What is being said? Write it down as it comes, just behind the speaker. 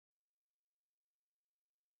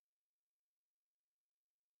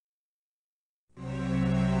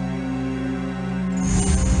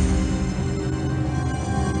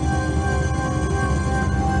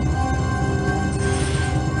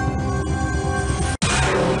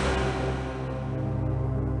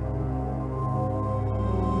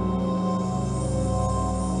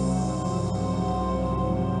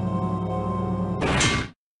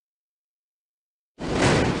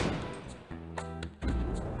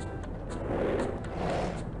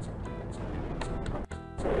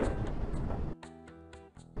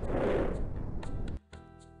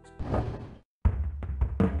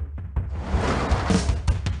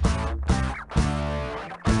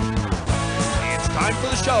time for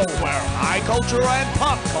the show where high culture and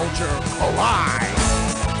pop culture collide.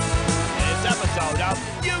 This episode of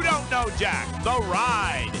You Don't Know Jack, The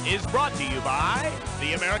Ride, is brought to you by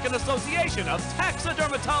the American Association of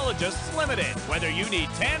Taxidermatologists Limited. Whether you need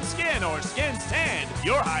tan skin or skin's tanned,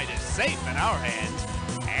 your hide is safe in our hands.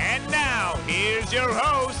 And now, here's your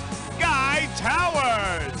host, Guy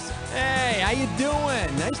Towers. Hey, how you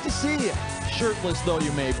doing? Nice to see you. Shirtless though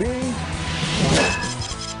you may be.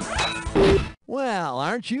 Well,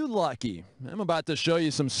 aren't you lucky? I'm about to show you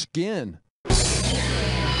some skin. All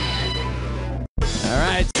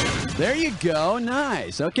right, there you go.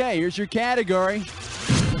 Nice. Okay, here's your category.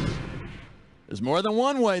 There's more than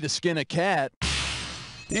one way to skin a cat.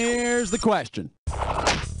 Here's the question.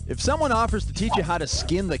 If someone offers to teach you how to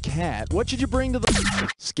skin the cat, what should you bring to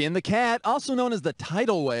the... Skin the cat, also known as the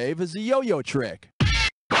tidal wave, is a yo-yo trick.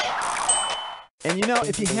 And you know,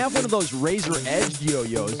 if you have one of those razor-edged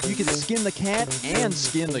yo-yos, you can skin the cat and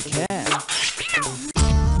skin the cat.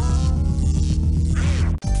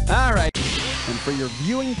 All right, and for your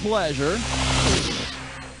viewing pleasure,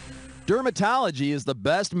 dermatology is the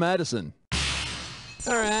best medicine.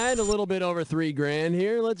 All right, a little bit over $3,000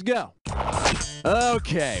 here. Let's go.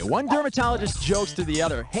 Okay, one dermatologist jokes to the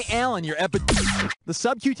other, "Hey, Alan, the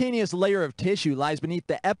subcutaneous layer of tissue lies beneath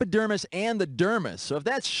the epidermis and the dermis, so if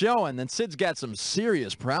that's showing, then Sid's got some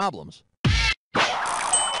serious problems."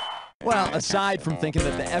 Well, aside from thinking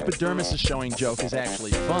that the epidermis is showing joke is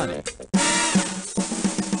actually funny.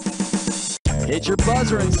 Hit your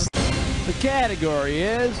buzzer and the category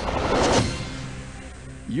is...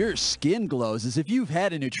 Your skin glows as if you've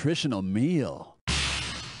had a nutritional meal.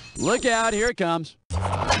 Look out, here it comes.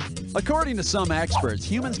 According to some experts,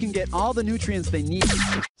 humans can get all the nutrients they need.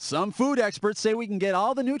 Some food experts say we can get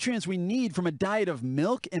all the nutrients we need from a diet of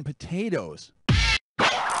milk and potatoes.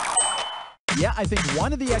 Yeah, I think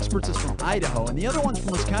one of the experts is from Idaho and the other one's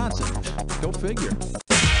from Wisconsin. Go figure.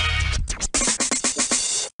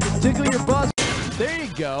 Tickle your buzz. There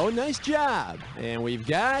you go. Nice job. And we've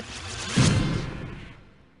got...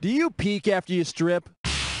 Do you peek after you strip?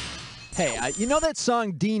 Hey, you know that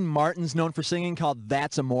song Dean Martin's known for singing called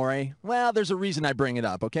That's Amore? Well, there's a reason I bring it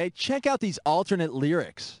up, okay? Check out these alternate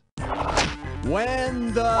lyrics.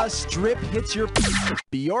 When the strip hits your...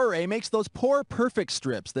 Biore makes those poor perfect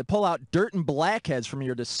strips that pull out dirt and blackheads from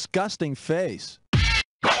your disgusting face.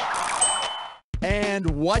 And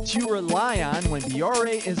what you rely on when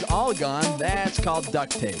Biore is all gone, that's called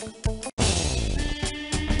duct tape.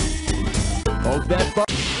 Poke that butt.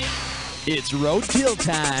 It's roadkill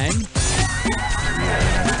time.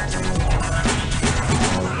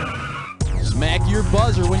 Smack your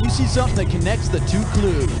buzzer when you see something that connects the two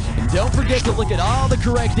clues. And don't forget to look at all the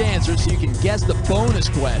correct answers so you can guess the bonus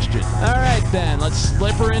question. All right, then, let's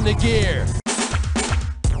slip her into gear.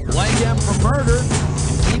 Blank M for murder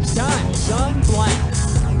and keeps time. Sun blank.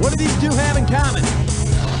 What do these two have in common?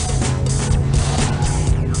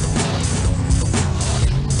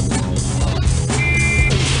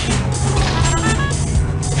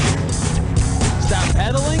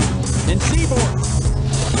 Pedaling and seaboard.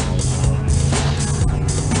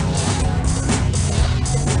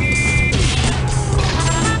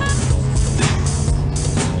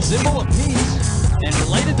 Symbol of peace and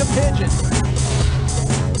related to pigeon.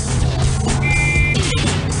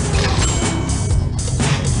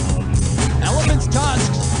 Elephant's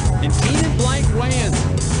tusks and keen and blank weigh-ins.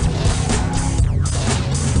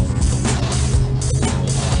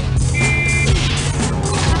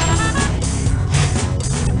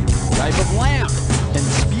 Type of lamp and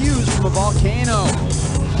spews from a volcano.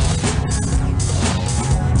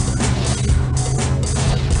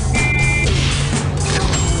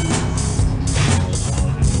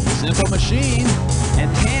 Simple machine and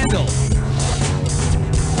handle.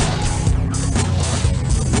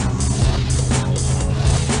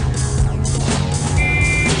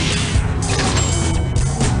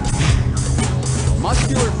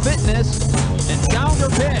 Muscular fitness and sound or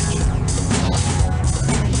pitch.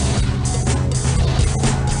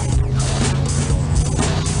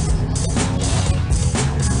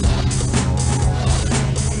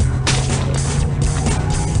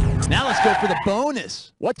 Go for the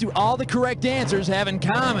bonus. What do all the correct answers have in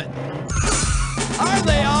common? Are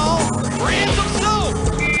they all brands of soap?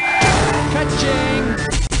 Ka-ching!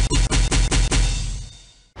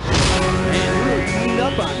 Man, you really cleaned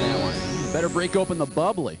up on that one. You better break open the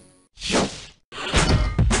bubbly.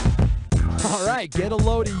 All right, get a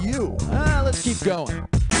load of you. Let's keep going.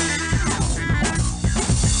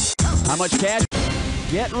 How much cash?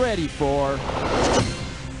 Get ready for...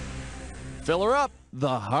 Fill her up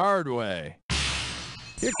the hard way.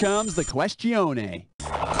 Here comes the questione.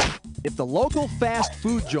 If the local fast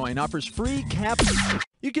food joint offers free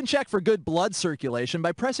you can check for good blood circulation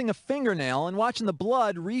by pressing a fingernail and watching the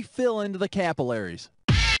blood refill into the capillaries.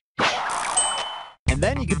 And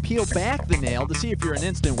then you can peel back the nail to see if you're an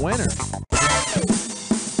instant winner.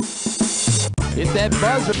 Hit that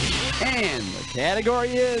buzzer, and the category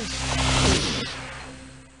is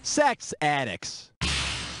sex addicts.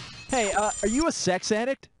 Hey, are you a sex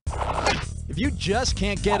addict? If you just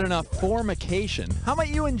can't get enough formication, how might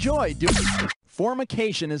you enjoy doing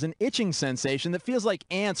formication is an itching sensation that feels like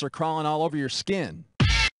ants are crawling all over your skin.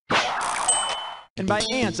 And by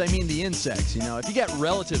ants, I mean the insects, you know. If you got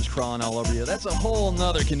relatives crawling all over you, that's a whole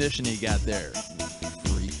nother condition you got there.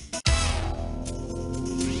 Freak.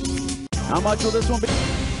 How much will this one be?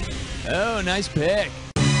 Oh, nice pick.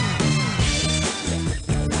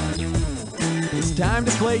 It's time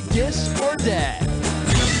to play Dis or Dat.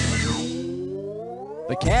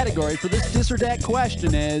 The category for this Dis or Dat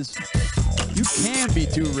question is, you can be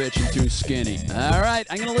too rich and too skinny. All right,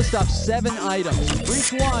 I'm going to list off 7 items. For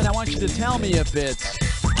each one, I want you to tell me if it's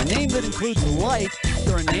a name that includes light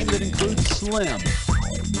or a name that includes slim.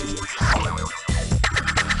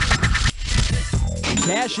 You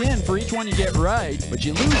cash in for each one you get right, but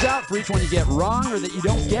you lose out for each one you get wrong or that you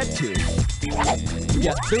don't get to. You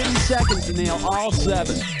got 30 seconds to nail all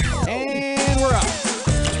 7. And we're up.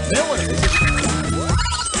 Miller, is it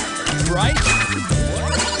right?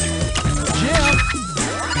 Jim.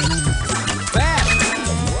 Fast.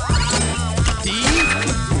 D.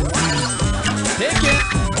 Pickett.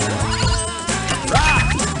 Rock.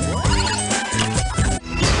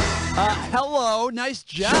 Hello. Nice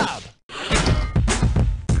job.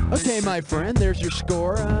 Okay, my friend, there's your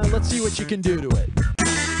score. Let's see what you can do to it.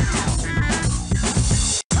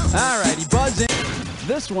 Alrighty, buzz in.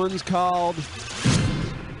 This one's called...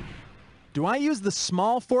 Do I use the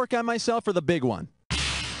small fork on myself or the big one?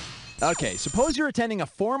 Okay, suppose you're attending a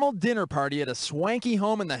formal dinner party at a swanky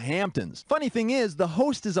home in the Hamptons. Funny thing is, the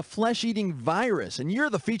host is a flesh-eating virus, and you're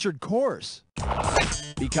the featured course.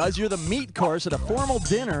 Because you're the meat course at a formal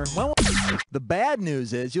dinner, well, the bad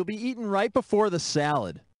news is you'll be eaten right before the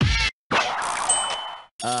salad.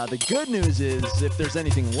 The good news is, if there's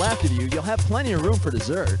anything left of you, you'll have plenty of room for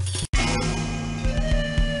dessert.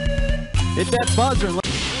 Hit that buzzer and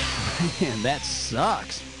man, that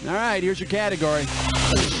sucks. All right, here's your category.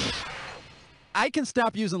 I can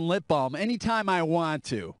stop using lip balm anytime I want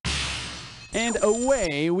to. And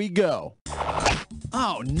away we go.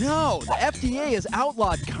 Oh no, the FDA has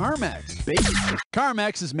outlawed Carmex.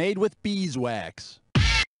 Carmex is made with beeswax.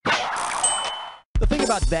 The thing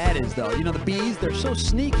about that is, though, you know, the bees, they're so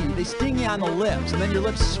sneaky, they sting you on the lips, and then your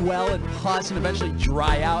lips swell and pus and eventually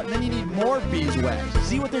dry out, and then you need more beeswax.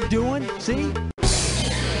 See what they're doing? See?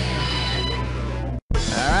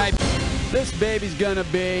 All right, this baby's gonna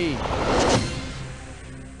be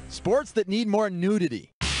sports that need more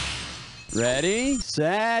nudity. Ready,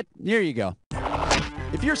 set, here you go.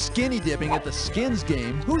 If you're skinny dipping at the Skins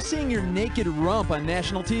game, who's seeing your naked rump on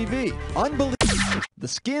national TV? Unbelievable. The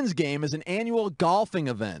Skins game is an annual golfing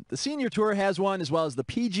event. The Senior Tour has one, as well as the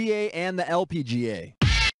PGA and the LPGA.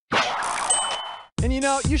 And you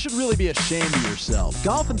know, you should really be ashamed of yourself.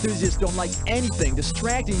 Golf enthusiasts don't like anything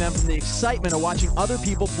distracting them from the excitement of watching other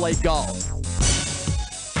people play golf.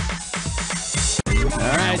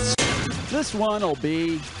 All right, this one will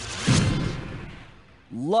be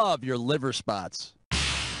love your liver spots.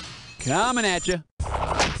 Coming at you.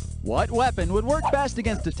 What weapon would work best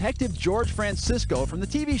against Detective George Francisco from the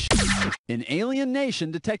TV show? In Alien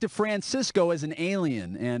Nation, Detective Francisco is an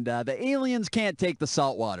alien, and the aliens can't take the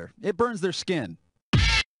salt water. It burns their skin.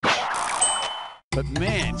 But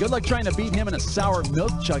man, good luck trying to beat him in a sour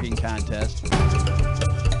milk chugging contest.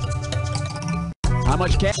 How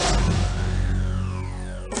much cash?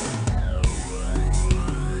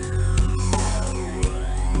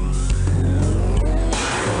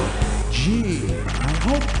 Gee, I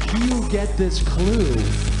hope you get this clue.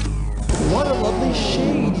 What a lovely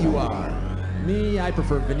shade you are. Me, I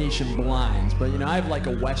prefer Venetian blinds, but you know, I have like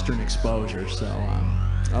a Western exposure, so,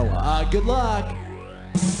 oh well. Good luck.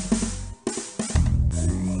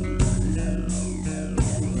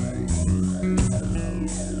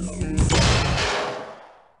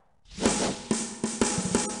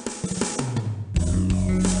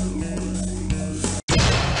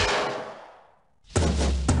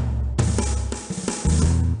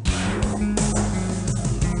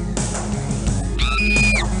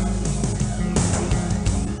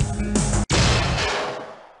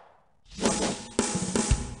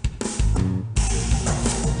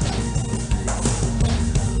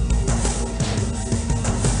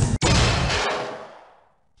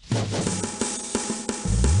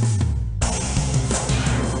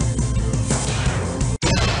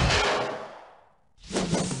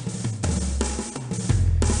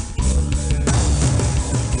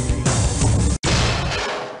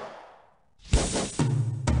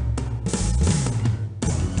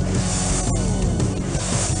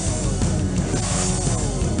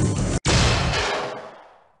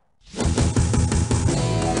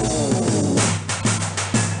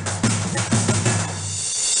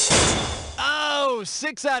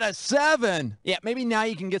 6 out of 7. Yeah, maybe now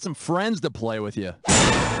you can get some friends to play with you.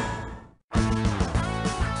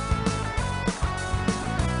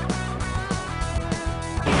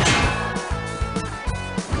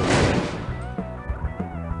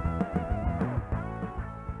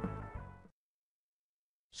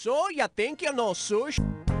 So, you think you know sushi?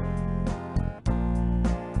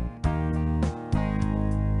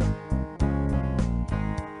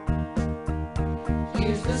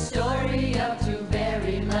 Here's the story of two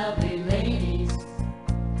very lovely ladies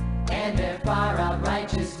and their far-out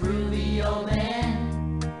righteous groovy old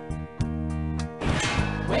man.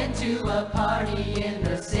 Went to a party in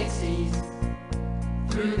the 60s,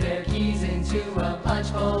 threw their keys into a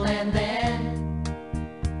punch bowl, and then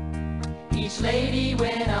each lady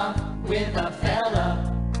went off with a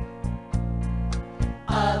fella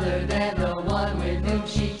other than the one with whom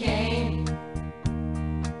she came.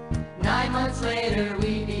 9 months later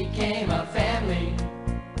we became a family,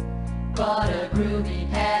 bought a groovy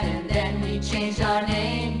pad, and then we changed our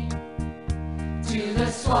name to the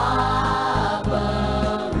Swabbaroos.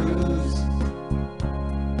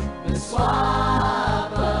 The Swabbaroos.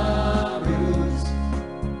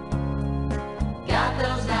 Got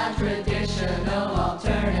those non-traditional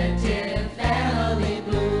alternative family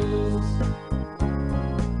blues.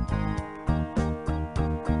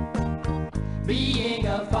 Being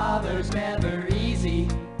a father's never easy,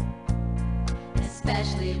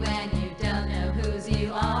 especially when you don't know whose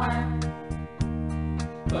you are.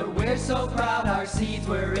 But we're so proud our seeds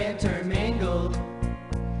were intermingled,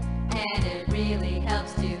 and it really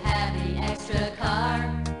helps to have the extra car.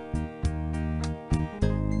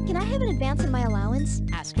 Can I have an advance in my allowance?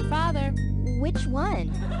 Ask your father. Which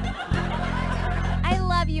one? I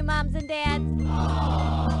love you, moms and dads.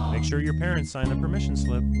 Make sure your parents sign the permission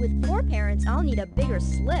slip. With 4 parents, I'll need a bigger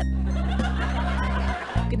slip.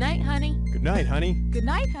 Good night, honey. Good night, honey. Good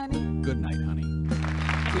night, honey. Good night, honey.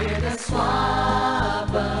 We're the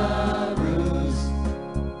Swabbaroos.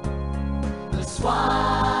 The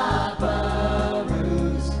Swabbaroos.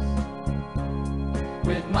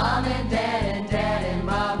 With mom and dad and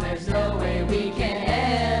mom, there's no way we can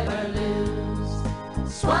ever lose.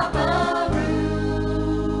 Swabbaroos.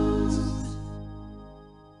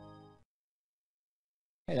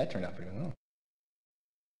 Hey, that turned out pretty well.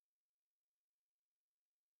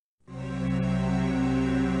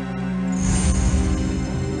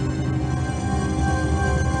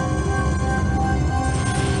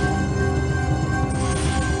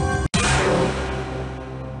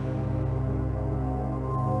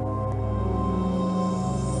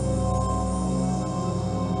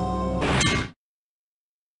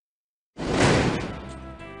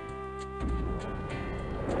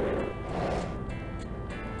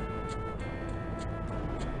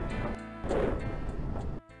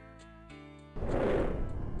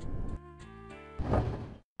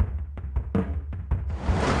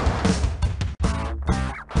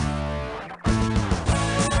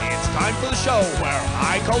 Time for the show where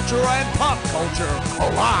high culture and pop culture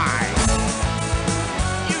collide.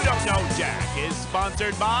 You Don't Know Jack is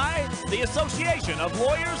sponsored by the Association of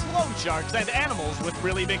Lawyers, Loan Sharks, and Animals with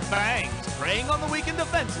Really Big Fangs, preying on the weak and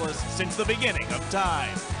defenseless since the beginning of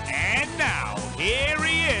time. And now, here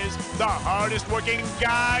he is, the hardest working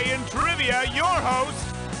guy in trivia, your host,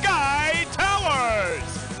 Guy Towers.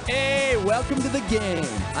 Hey, welcome to the game.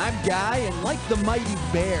 I'm Guy, and like the mighty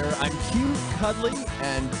bear, I'm cute, cuddly,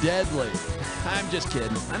 and deadly. I'm just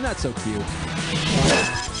kidding. I'm not so cute.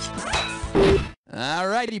 All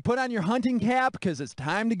righty, put on your hunting cap, because it's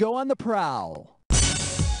time to go on the prowl.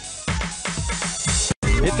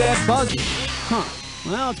 Hit that buzzer. Huh.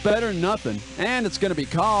 Well, it's better than nothing. And it's going to be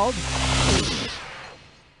called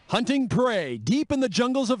Hunting Prey Deep in the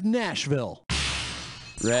Jungles of Nashville.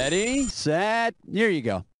 Ready, set, here you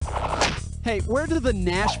go. Hey, where do the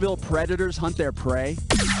Nashville Predators hunt their prey?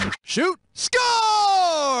 Shoot!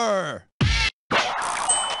 Score!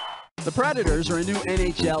 The Predators are a new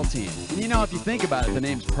NHL team. And you know, if you think about it, the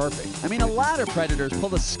name's perfect. I mean, a lot of predators pull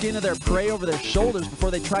the skin of their prey over their shoulders before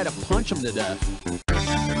they try to punch them to death.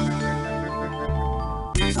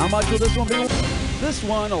 How much will this one be? This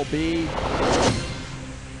one will be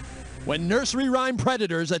when nursery rhyme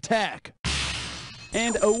predators attack.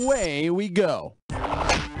 And away we go.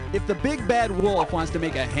 If the big bad wolf wants to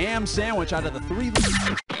make a ham sandwich out of the 3...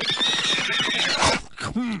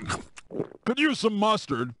 Could use some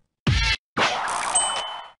mustard.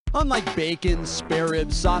 Unlike bacon, spare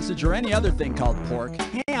ribs, sausage, or any other thing called pork,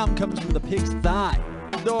 ham comes from the pig's thigh,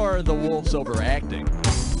 or the wolf's overacting.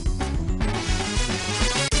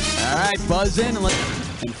 All right, buzz in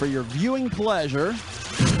and for your viewing pleasure,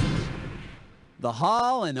 the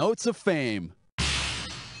Hall and Oates of Fame.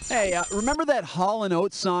 Hey, remember that Hall &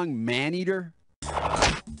 Oates song, Man-Eater?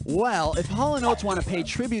 Well, if Hall & Oates want to pay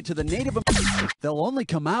tribute to the Native Americans, they'll only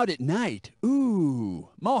come out at night. Ooh,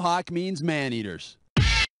 Mohawk means man-eaters.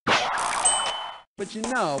 But you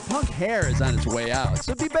know, punk hair is on its way out,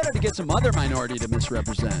 so it'd be better to get some other minority to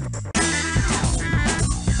misrepresent.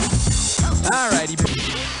 Alrighty.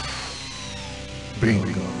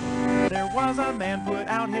 Bingo. There was a man put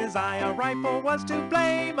out his eye, a rifle was to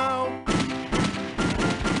blame-o.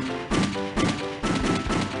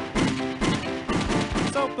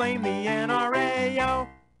 So blame the NRA-o.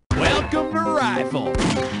 Welcome to Rifle.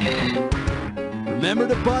 Remember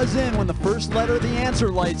to buzz in when the first letter of the answer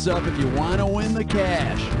lights up if you want to win the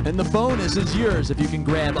cash. And the bonus is yours if you can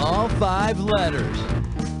grab all 5 letters.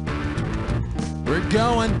 We're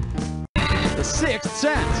going. The 6th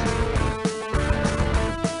sense.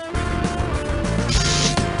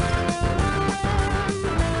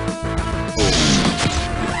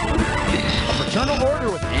 A fraternal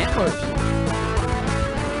order with antlers.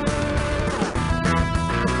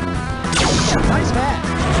 Nice hat.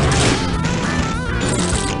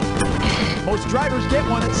 Most drivers get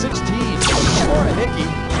one at 16. Or a hickey.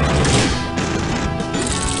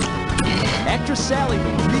 Actress Sally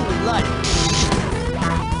would really like.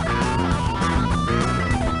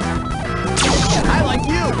 I like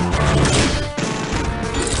you.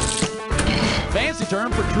 Fancy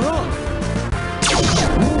term for drunk.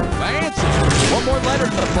 Ooh, fancy. One more letter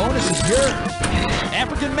and the bonus is yours.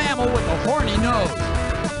 African mammal with a horny nose.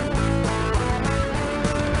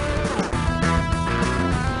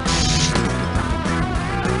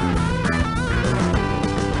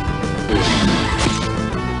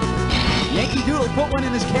 Yankee Doodle put one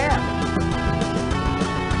in his cap.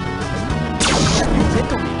 You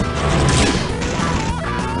tickle me.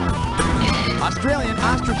 Australian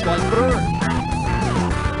ostrich-like bird.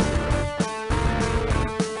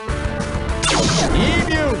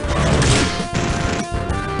 Emu.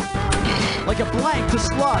 Like a blank to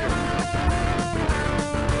slaughter.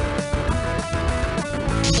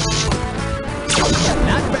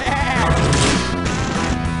 Not bad.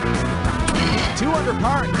 2 under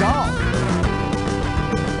par in golf.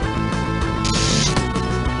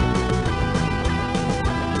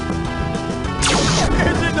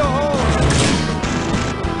 Here's in the hole.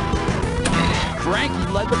 Frankie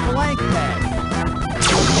led the blank pack.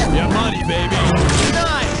 Your money, baby.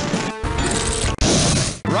 Nice.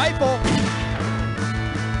 Rifle.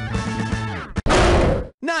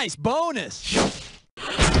 Nice bonus.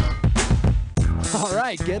 All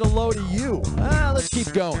right, get a load of you. Let's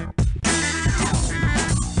keep going.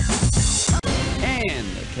 And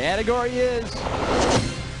the category is...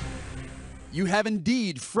 You have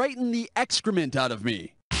indeed frightened the excrement out of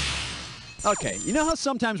me. Okay, you know how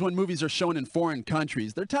sometimes when movies are shown in foreign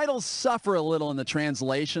countries, their titles suffer a little in the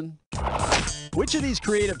translation? Which of these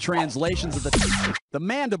creative translations of the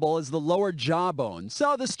mandible is the lower jawbone,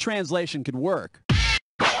 so this translation could work?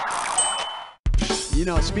 You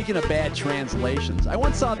know, speaking of bad translations, I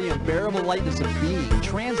once saw The Unbearable Lightness of Being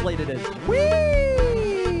translated as whee!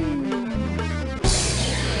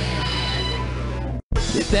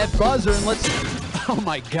 Hit that buzzer and let's... Oh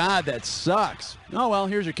my God, that sucks. Oh well,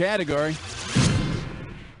 here's your category.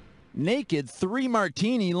 Naked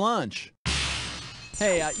 3-martini lunch.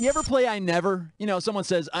 Hey, you ever play I Never? You know, someone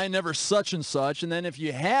says, I never such and such, and then if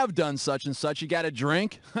you have done such and such, you got a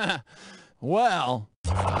drink? Well,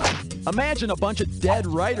 imagine a bunch of dead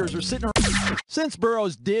writers are sitting around. Since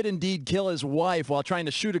Burroughs did indeed kill his wife while trying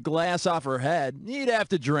to shoot a glass off her head, he'd have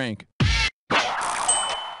to drink.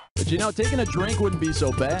 But you know, taking a drink wouldn't be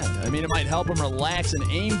so bad. I mean, it might help him relax and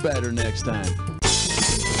aim better next time.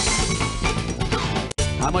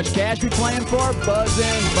 How much cash we playing for? Buzz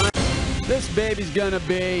in. This baby's gonna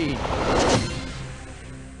be...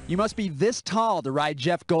 You must be this tall to ride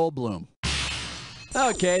Jeff Goldblum.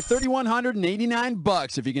 Okay,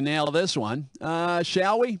 $3,189 if you can nail this one.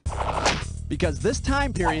 Shall we? Because this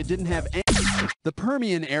time period didn't have any... The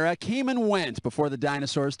Permian era came and went before the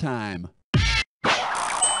dinosaurs' time.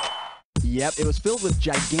 Yep, it was filled with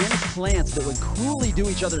gigantic plants that would cruelly do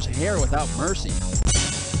each other's hair without mercy.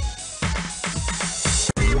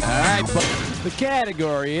 Alright, the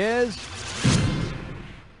category is...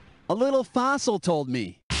 A little fossil told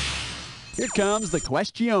me. Here comes the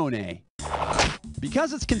questione.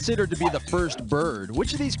 Because it's considered to be the first bird,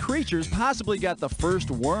 which of these creatures possibly got the first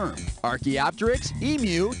worm? Archaeopteryx,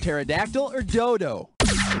 emu, pterodactyl, or dodo?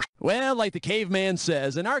 Well, like the caveman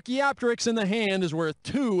says, an Archaeopteryx in the hand is worth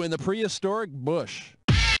 2 in the prehistoric bush.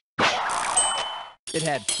 It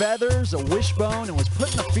had feathers, a wishbone, and was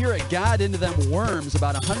putting the fear of God into them worms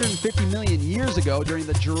about 150 million years ago during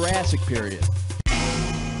the Jurassic period.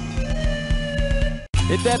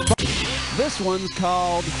 Hit that button. This one's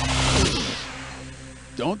called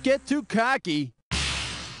Don't Get Too Cocky.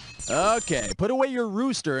 Okay, put away your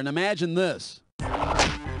rooster and imagine this.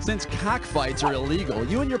 Since cockfights are illegal,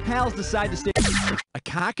 you and your pals decide to stay. A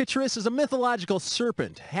cockatrice is a mythological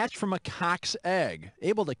serpent hatched from a cock's egg,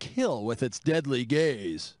 able to kill with its deadly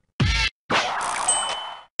gaze.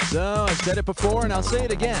 So, I've said it before and I'll say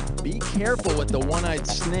it again. Be careful with the one-eyed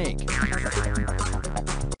snake.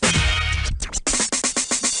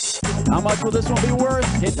 How much will this one be worth?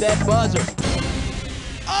 Hit that buzzer.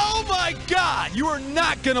 Oh my God! You are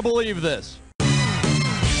not gonna believe this.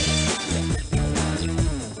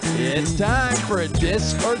 It's time for a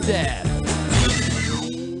Dis or Dat.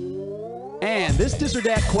 And this Dis or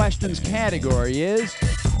Dat questions category is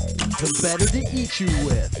the better to eat you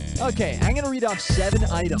with. Okay, I'm gonna read off 7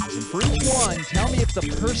 items, and for each one, tell me if the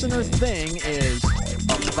person or thing is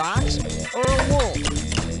a fox or a wolf.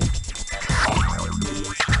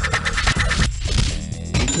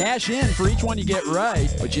 You cash in for each one you get right,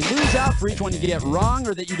 but you lose out for each one you get wrong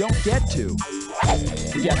or that you don't get to.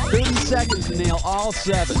 You got 30 seconds to nail all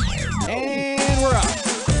 7. And we're up.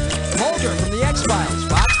 Mulder from the X-Files,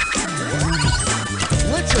 Fox.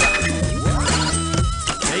 Blitzer.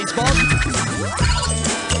 Baseball.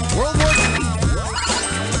 World War II.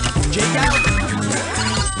 Jake out.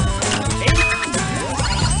 8.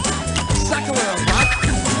 Suckler, Fox.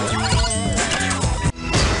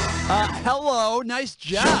 Hello, nice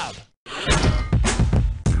job.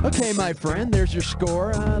 Okay, my friend, there's your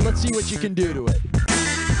score. Let's see what you can do to it.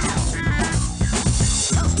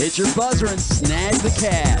 Hit your buzzer and snag the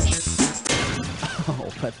cash. Oh,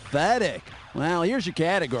 pathetic. Well, here's your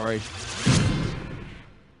category.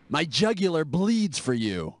 My jugular bleeds for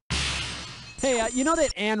you. Hey, you know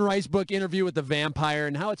that Anne Rice book, Interview with the Vampire,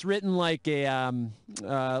 and how it's written like a,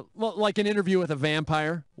 like an interview with a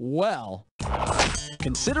vampire? Well,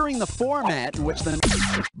 considering the format in which the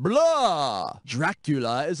blah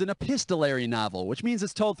Dracula is an epistolary novel, which means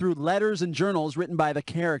it's told through letters and journals written by the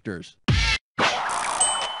characters.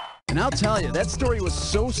 And I'll tell you, that story was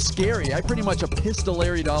so scary, I pretty much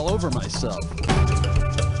epistolaried all over myself.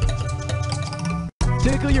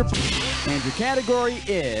 Tickle your... And your category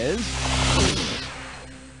is...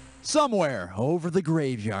 Somewhere over the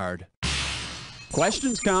graveyard.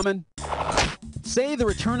 Questions coming. Say the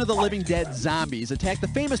Return of the Living Dead zombies attacked the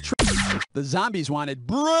famous... The zombies wanted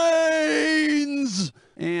brains!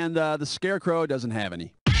 And the Scarecrow doesn't have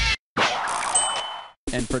any.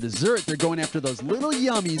 And for dessert, they're going after those little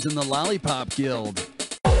yummies in the Lollipop Guild.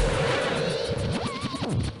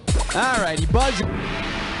 Alrighty, buzz.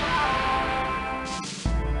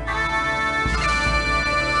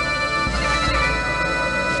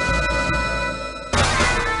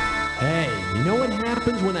 Hey, you know what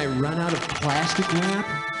happens when I run out of plastic wrap?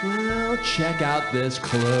 Well, check out this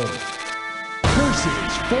clue.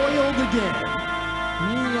 Curses foiled again.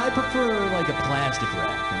 Me, I prefer like a plastic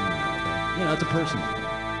wrap. You know, it's a personal thing.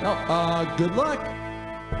 Well, good luck.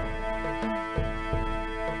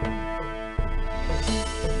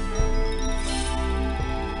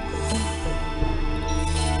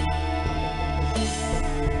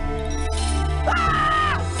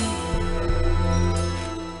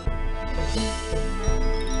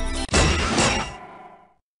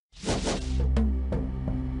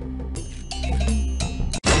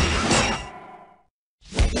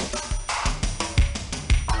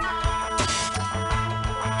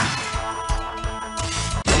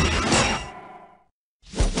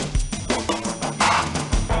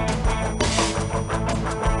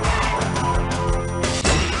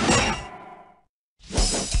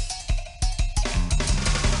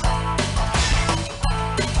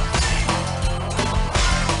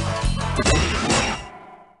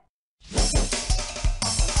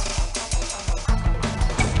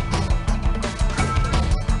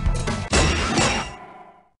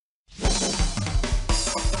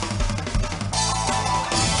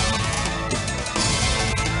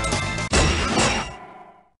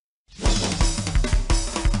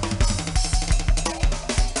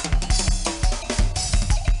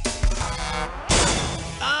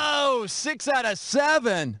 Oh, 6 out of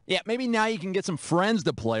 7. Yeah, maybe now you can get some friends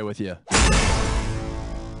to play with you.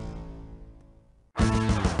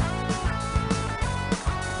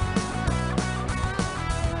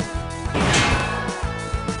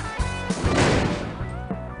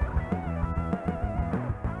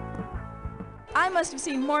 I must have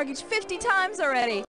seen mortgage 50 times already.